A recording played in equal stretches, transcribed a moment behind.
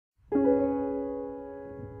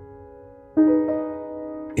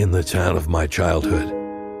In the town of my childhood,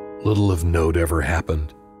 little of note ever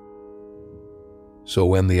happened. So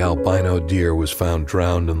when the albino deer was found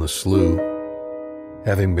drowned in the slough,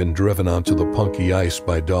 having been driven onto the punky ice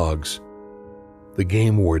by dogs, the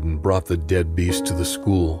game warden brought the dead beast to the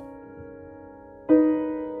school.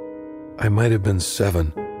 I might have been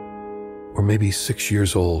 7 or maybe 6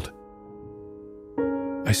 years old.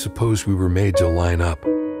 I suppose we were made to line up,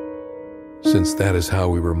 since that is how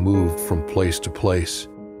we were moved from place to place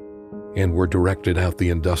and were directed out the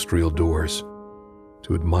industrial doors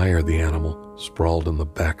to admire the animal sprawled in the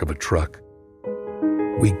back of a truck.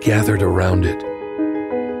 We gathered around it,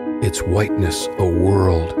 its whiteness a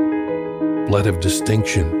world, blood of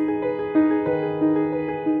distinction,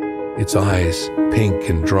 its eyes pink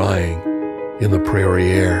and drying in the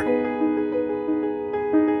prairie air.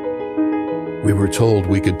 We were told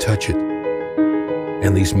we could touch it,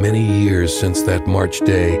 and these many years since that March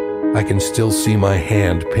day, I can still see my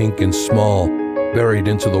hand, pink and small, buried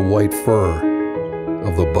into the white fur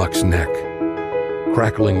of the buck's neck,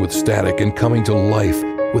 crackling with static and coming to life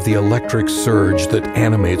with the electric surge that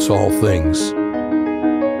animates all things.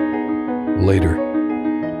 Later,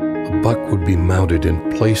 the buck would be mounted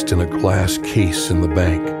and placed in a glass case in the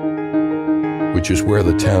bank, which is where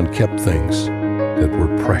the town kept things that were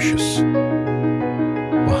precious.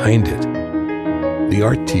 Behind it, the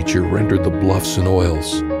art teacher rendered the bluffs and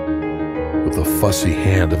oils with the fussy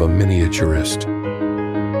hand of a miniaturist.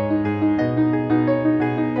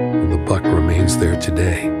 And the buck remains there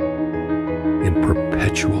today, in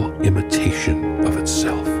perpetual imitation of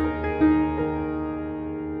itself.